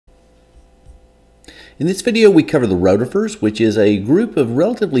In this video we cover the rotifers, which is a group of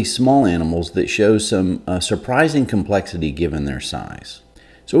relatively small animals that show some surprising complexity given their size.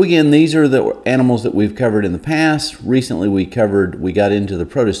 So again, these are the animals that we've covered in the past. Recently we got into the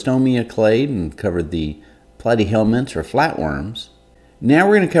Protostomia clade and covered the platyhelminths or flatworms. Now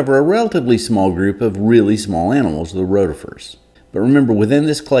we're going to cover a relatively small group of really small animals, the rotifers. But remember, within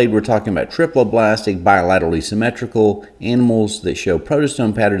this clade, we're talking about triploblastic, bilaterally symmetrical animals that show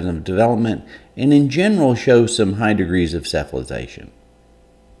protostome patterns of development and in general show some high degrees of cephalization.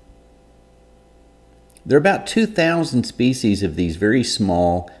 There are about 2,000 species of these very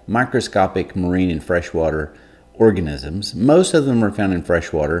small, microscopic marine and freshwater organisms. Most of them are found in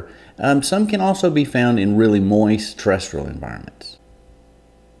freshwater. Some can also be found in really moist terrestrial environments.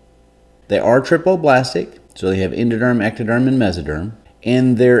 They are triploblastic. So they have endoderm, ectoderm, and mesoderm,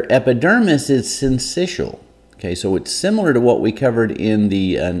 and their epidermis is syncytial. Okay, so it's similar to what we covered in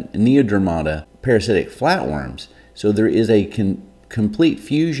the Neodermata parasitic flatworms. So there is a complete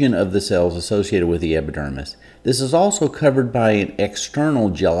fusion of the cells associated with the epidermis. This is also covered by an external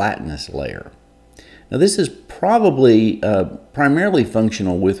gelatinous layer. Now this is probably primarily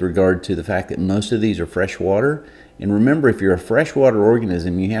functional with regard to the fact that most of these are freshwater. And remember, if you're a freshwater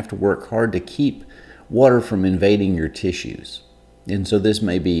organism, you have to work hard to keep water from invading your tissues. And so this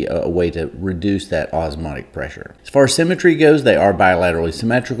may be a way to reduce that osmotic pressure. As far as symmetry goes, they are bilaterally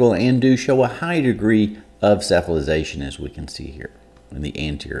symmetrical and do show a high degree of cephalization, as we can see here in the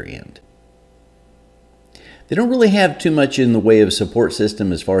anterior end. They don't really have too much in the way of support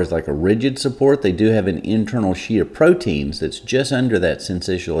system as far as like a rigid support. They do have an internal sheet of proteins that's just under that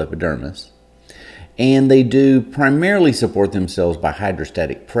syncytial epidermis. And they do primarily support themselves by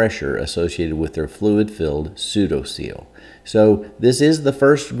hydrostatic pressure associated with their fluid-filled pseudocoel. So this is the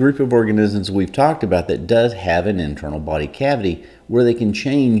first group of organisms we've talked about that does have an internal body cavity where they can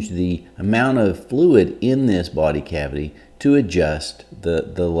change the amount of fluid in this body cavity to adjust the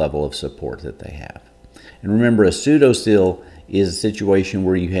level of support that they have. And remember, a pseudocoel is a situation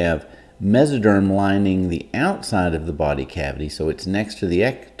where you have mesoderm lining the outside of the body cavity, so it's next to the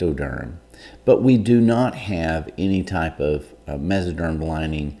ectoderm. But we do not have any type of mesoderm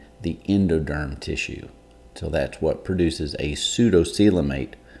lining the endoderm tissue. So that's what produces a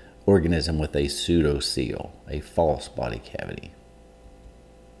pseudocoelomate organism with a pseudocoel, a false body cavity.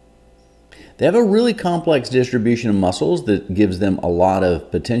 They have a really complex distribution of muscles that gives them a lot of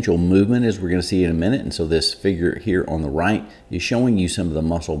potential movement, as we're going to see in a minute. And so this figure here on the right is showing you some of the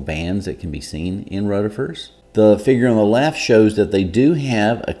muscle bands that can be seen in rotifers. The figure on the left shows that they do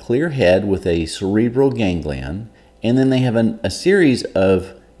have a clear head with a cerebral ganglion, and then they have a series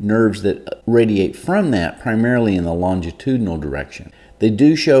of nerves that radiate from that, primarily in the longitudinal direction. They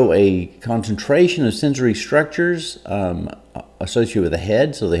do show a concentration of sensory structures associated with the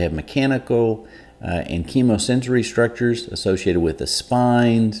head, so they have mechanical and chemosensory structures associated with the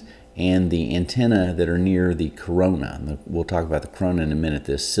spines and the antennae that are near the corona. We'll talk about the corona in a minute,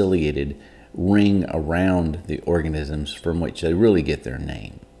 this ciliated ring around the organisms from which they really get their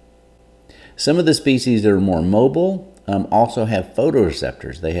name. Some of the species that are more mobile also have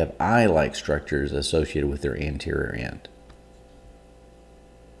photoreceptors. They have eye-like structures associated with their anterior end.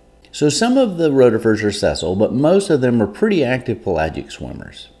 So some of the rotifers are sessile, but most of them are pretty active pelagic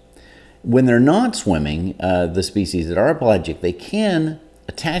swimmers. When they're not swimming, the species that are pelagic, they can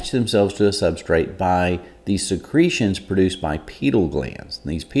attach themselves to a substrate by these secretions produced by pedal glands.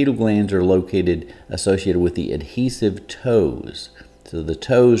 And these pedal glands are located associated with the adhesive toes. So the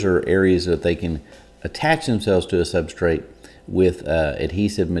toes are areas that they can attach themselves to a substrate with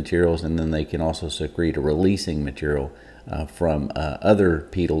adhesive materials, and then they can also secrete a releasing material from other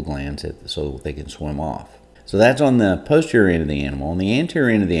pedal glands so they can swim off. So that's on the posterior end of the animal. On the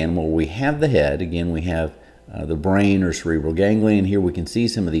anterior end of the animal, we have the head. Again, we have the brain or cerebral ganglion. Here we can see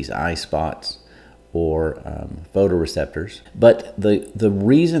some of these eye spots or photoreceptors. But the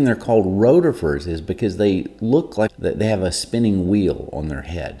reason they're called rotifers is because they look like they have a spinning wheel on their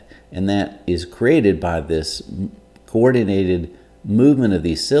head. And that is created by this coordinated movement of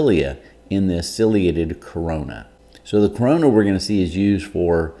these cilia in this ciliated corona. So the corona we're going to see is used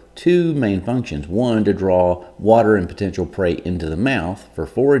for two main functions. One, to draw water and potential prey into the mouth for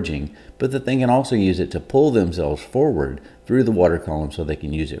foraging, but that they can also use it to pull themselves forward through the water column so they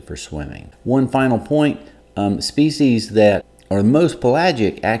can use it for swimming. One final point, species that are most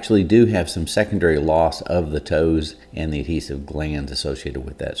pelagic actually do have some secondary loss of the toes and the adhesive glands associated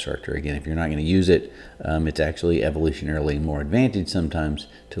with that structure. Again, if you're not going to use it, it's actually evolutionarily more advantaged sometimes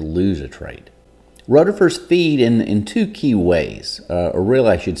to lose a trait. Rotifers feed in two key ways, or really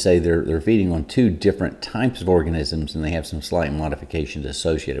I should say they're feeding on two different types of organisms, and they have some slight modifications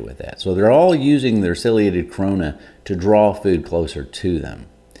associated with that. So they're all using their ciliated corona to draw food closer to them.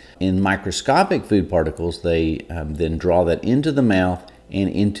 In microscopic food particles, they then draw that into the mouth and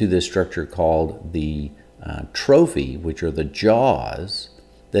into this structure called the trophy, which are the jaws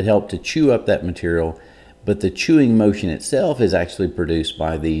that help to chew up that material. But the chewing motion itself is actually produced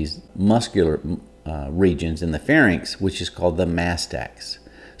by these muscular regions in the pharynx, which is called the mastax.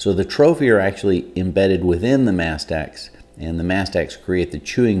 So the trophy are actually embedded within the mastax, and the mastax create the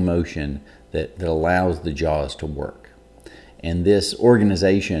chewing motion that allows the jaws to work. And this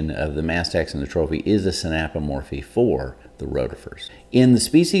organization of the mastax and the trophy is a synapomorphy for the rotifers. In the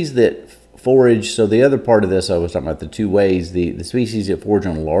species that forage, so the other part of this, I was talking about the two ways, the species that forage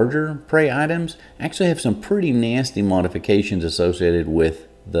on larger prey items actually have some pretty nasty modifications associated with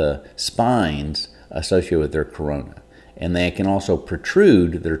the spines associated with their corona. And they can also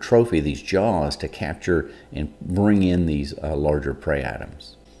protrude their trophy, these jaws, to capture and bring in these larger prey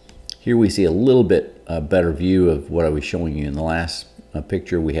items. Here we see a little bit better view of what I was showing you in the last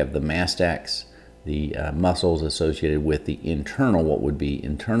picture. We have the mastax, the muscles associated with the internal, what would be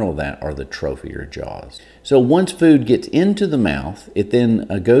internal, that are the trophy or jaws. So once food gets into the mouth, it then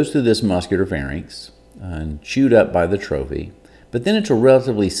goes through this muscular pharynx and chewed up by the trophy. But then it's a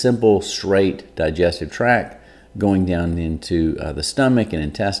relatively simple, straight digestive tract going down into the stomach and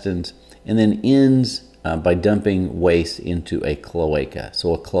intestines, and then ends by dumping waste into a cloaca.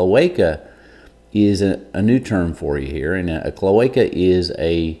 So a cloaca is a new term for you here, and a cloaca is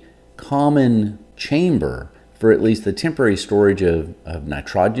a common chamber for at least the temporary storage of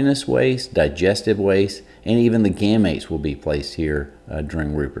nitrogenous waste, digestive waste, and even the gametes will be placed here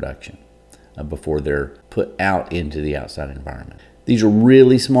during reproduction before they're put out into the outside environment. These are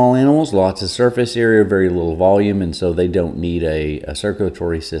really small animals, lots of surface area, very little volume, and so they don't need a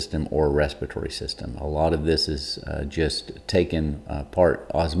circulatory system or a respiratory system. A lot of this is just taken part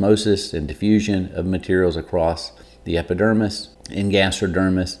osmosis and diffusion of materials across the epidermis and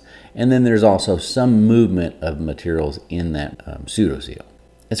gastrodermis, and then there's also some movement of materials in that pseudocoel.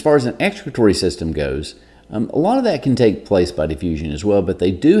 As far as an excretory system goes, a lot of that can take place by diffusion as well, but they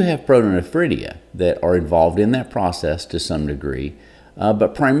do have protonephridia that are involved in that process to some degree.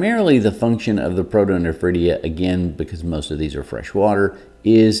 But primarily the function of the protonephridia, again, because most of these are fresh water,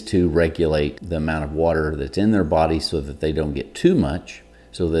 is to regulate the amount of water that's in their body so that they don't get too much,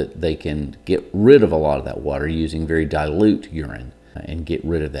 so that they can get rid of a lot of that water using very dilute urine and get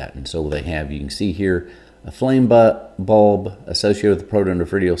rid of that. And so they have, you can see here, a flame bulb associated with the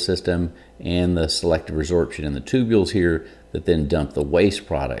protonephridial system and the selective resorption in the tubules here that then dump the waste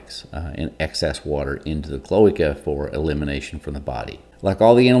products and excess water into the cloaca for elimination from the body. Like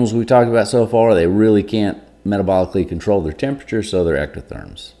all the animals we've talked about so far, they really can't metabolically control their temperature, so they're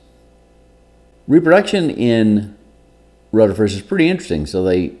ectotherms. Reproduction in rotifers is pretty interesting. So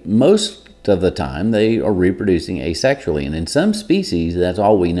most of the time they are reproducing asexually, and in some species that's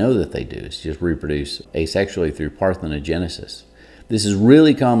all we know that they do, is just reproduce asexually through parthenogenesis. This is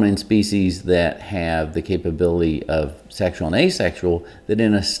really common in species that have the capability of sexual and asexual, that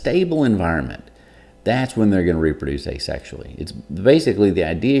in a stable environment, that's when they're going to reproduce asexually. It's basically, the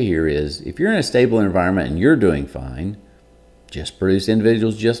idea here is if you're in a stable environment and you're doing fine, just produce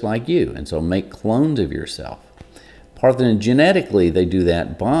individuals just like you, and so make clones of yourself. Parthenogenetically, they do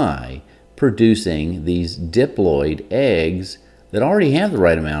that by producing these diploid eggs that already have the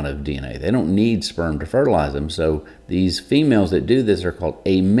right amount of DNA. They don't need sperm to fertilize them. So these females that do this are called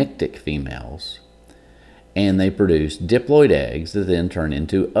amictic females, and they produce diploid eggs that then turn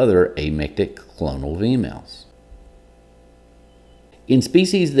into other amictic clonal females. In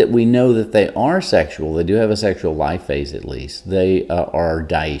species that we know that they are sexual, they do have a sexual life phase at least, they are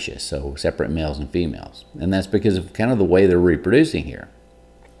dioecious, so separate males and females. And that's because of kind of the way they're reproducing here.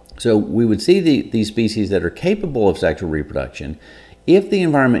 So we would see these species that are capable of sexual reproduction if the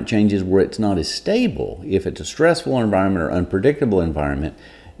environment changes where it's not as stable. If it's a stressful environment or unpredictable environment,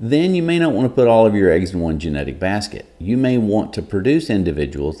 then you may not want to put all of your eggs in one genetic basket. You may want to produce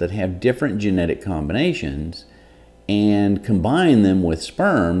individuals that have different genetic combinations and combine them with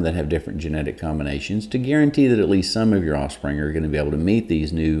sperm that have different genetic combinations to guarantee that at least some of your offspring are going to be able to meet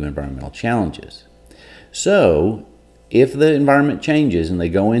these new environmental challenges. So if the environment changes and they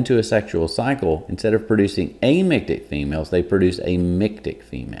go into a sexual cycle, instead of producing amictic females, they produce a mictic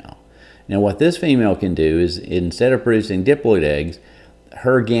female. Now what this female can do is, instead of producing diploid eggs,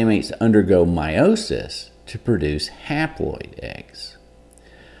 her gametes undergo meiosis to produce haploid eggs.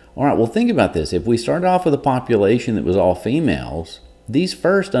 All right, well, think about this. If we started off with a population that was all females, these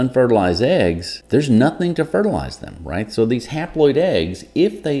first unfertilized eggs, there's nothing to fertilize them, right? So these haploid eggs,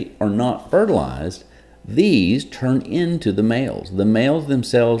 if they are not fertilized, these turn into the males. The males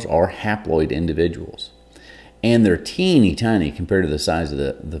themselves are haploid individuals. And they're teeny tiny compared to the size of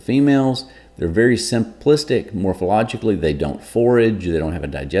the females. They're very simplistic morphologically. They don't forage. They don't have a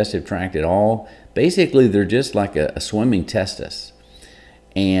digestive tract at all. Basically, they're just like a swimming testis.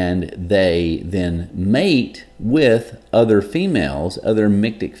 And they then mate with other females, other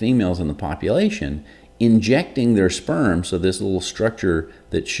mictic females in the population, injecting their sperm. So this little structure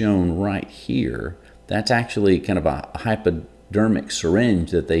that's shown right here, that's actually kind of a hypodermic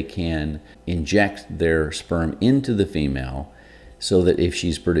syringe that they can inject their sperm into the female, so that if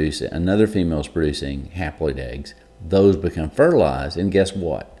she's producing, another female is producing haploid eggs, those become fertilized, and guess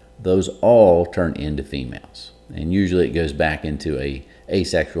what? Those all turn into females. And usually it goes back into a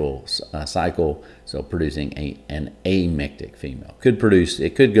asexual cycle, so producing an amictic female.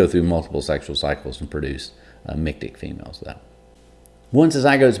 It could go through multiple sexual cycles and produce mictic females though. Once the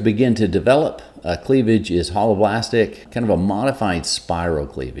zygotes begin to develop, cleavage is holoblastic, kind of a modified spiral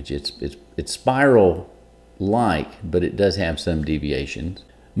cleavage. It's spiral-like, but it does have some deviations.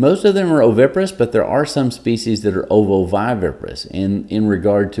 Most of them are oviparous, but there are some species that are ovoviviparous. And in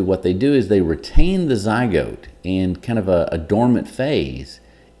regard to what they do is they retain the zygote in kind of a dormant phase.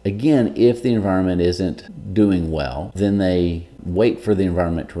 Again, if the environment isn't doing well, then they wait for the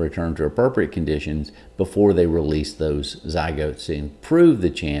environment to return to appropriate conditions before they release those zygotes to improve the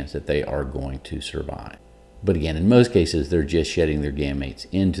chance that they are going to survive. But again, in most cases, they're just shedding their gametes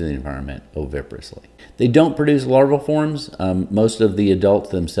into the environment oviparously. They don't produce larval forms. Most of the adults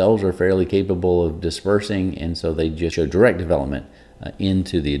themselves are fairly capable of dispersing, and so they just show direct development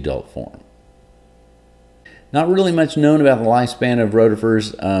into the adult form. Not really much known about the lifespan of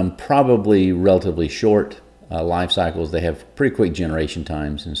rotifers, probably relatively short life cycles. They have pretty quick generation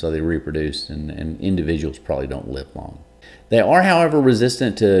times, and so they reproduce, and individuals probably don't live long. They are, however,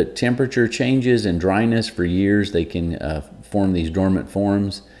 resistant to temperature changes and dryness for years. They can form these dormant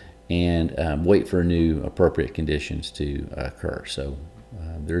forms and wait for new appropriate conditions to occur. So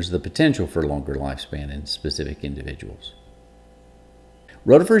there's the potential for longer lifespan in specific individuals.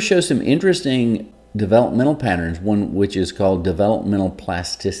 Rotifers show some interesting developmental patterns, one which is called developmental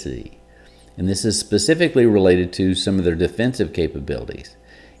plasticity. And this is specifically related to some of their defensive capabilities.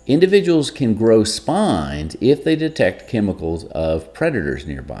 Individuals can grow spines if they detect chemicals of predators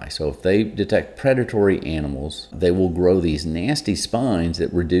nearby. So if they detect predatory animals, they will grow these nasty spines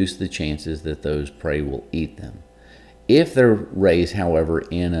that reduce the chances that those prey will eat them. If they're raised, however,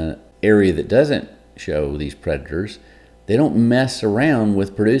 in an area that doesn't show these predators, they don't mess around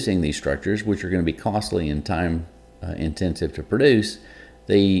with producing these structures, which are going to be costly and time intensive to produce.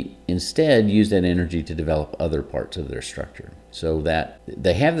 They instead use that energy to develop other parts of their structure, so that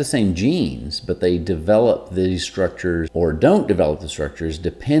they have the same genes, but they develop these structures or don't develop the structures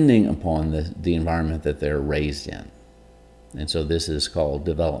depending upon the environment that they're raised in. And so this is called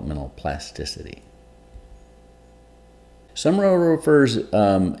developmental plasticity. Some rotifers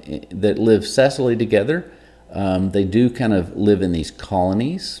that live sessily together, they do kind of live in these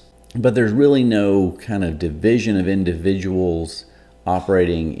colonies, but there's really no kind of division of individuals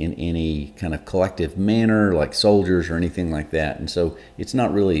operating in any kind of collective manner like soldiers or anything like that. And so it's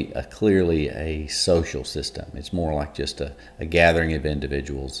not really clearly a social system. It's more like just a gathering of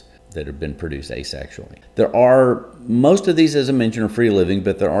individuals that have been produced asexually. There are, most of these, as I mentioned, are free living,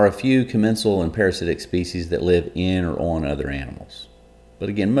 but there are a few commensal and parasitic species that live in or on other animals. But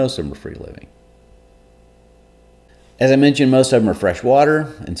again, most of them are free living. As I mentioned, most of them are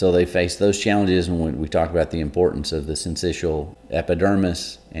freshwater, and so they face those challenges when we talk about the importance of the syncytial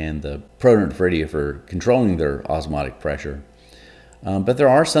epidermis and the protonephridia for controlling their osmotic pressure. But there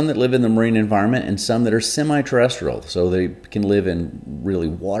are some that live in the marine environment and some that are semi-terrestrial, so they can live in really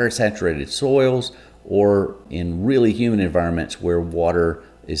water-saturated soils or in really humid environments where water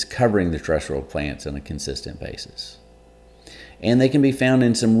is covering the terrestrial plants on a consistent basis. And they can be found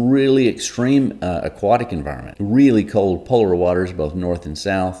in some really extreme aquatic environment, really cold polar waters, both north and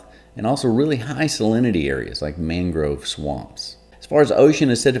south, and also really high salinity areas like mangrove swamps. As far as ocean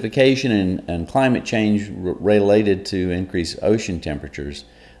acidification and climate change related to increased ocean temperatures,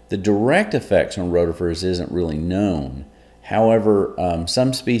 the direct effects on rotifers isn't really known. However,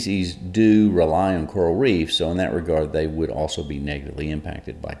 some species do rely on coral reefs, so in that regard, they would also be negatively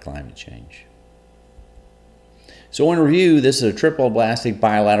impacted by climate change. So in review, this is a triploblastic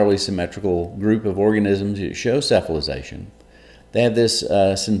bilaterally symmetrical group of organisms that show cephalization. They have this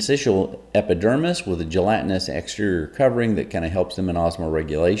syncytial epidermis with a gelatinous exterior covering that kind of helps them in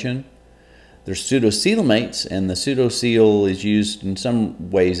osmoregulation. They're pseudocoelomates, and the pseudocoel is used in some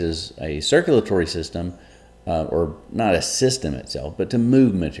ways as a circulatory system, or not a system itself, but to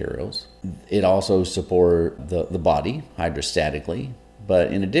move materials. It also supports the body hydrostatically.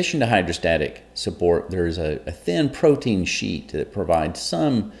 But in addition to hydrostatic support, there's a thin protein sheet that provides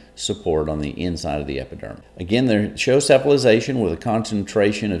some support on the inside of the epidermis. Again, they show cephalization with a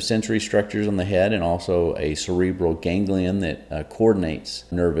concentration of sensory structures on the head and also a cerebral ganglion that coordinates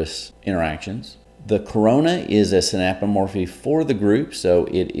nervous interactions. The corona is a synapomorphy for the group, so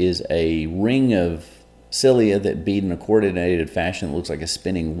it is a ring of cilia that beat in a coordinated fashion that looks like a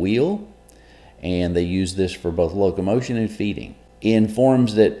spinning wheel, and they use this for both locomotion and feeding. In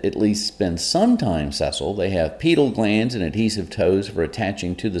forms that at least spend some time sessile, they have pedal glands and adhesive toes for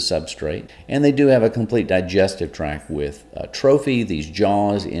attaching to the substrate, and they do have a complete digestive tract with trophy, these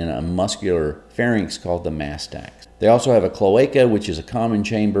jaws in a muscular pharynx called the mastax. They also have a cloaca, which is a common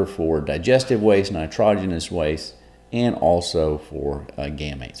chamber for digestive waste, nitrogenous waste, and also for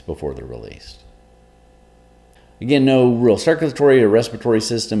gametes before they're released. Again, no real circulatory or respiratory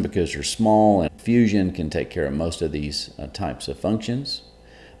system because they're small, and fusion can take care of most of these types of functions.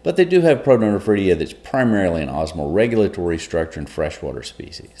 But they do have protonephridia that's primarily an osmoregulatory structure in freshwater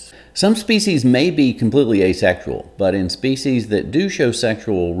species. Some species may be completely asexual, but in species that do show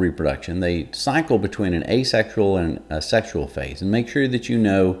sexual reproduction, they cycle between an asexual and a sexual phase. And make sure that you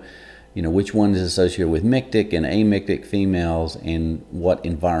know which one is associated with mictic and amictic females, and what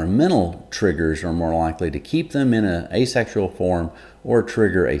environmental triggers are more likely to keep them in an asexual form or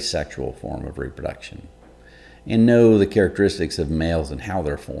trigger a sexual form of reproduction. And know the characteristics of males and how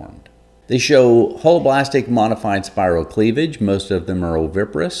they're formed. They show holoblastic modified spiral cleavage. Most of them are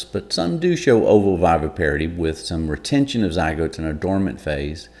oviparous, but some do show ovoviviparity with some retention of zygotes in a dormant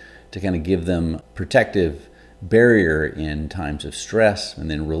phase to kind of give them protective barrier in times of stress,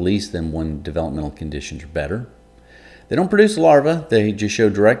 and then release them when developmental conditions are better. They don't produce larvae, they just show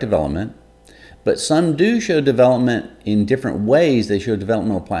direct development. But some do show development in different ways. They show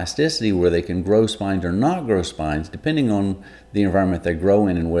developmental plasticity where they can grow spines or not grow spines depending on the environment they grow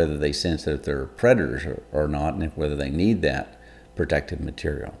in and whether they sense that they're predators or not, and whether they need that protective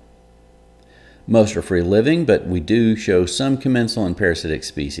material. Most are free living, but we do show some commensal and parasitic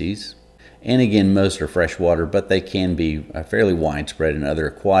species. And again, most are freshwater, but they can be fairly widespread in other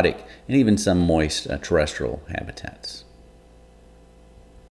aquatic and even some moist terrestrial habitats.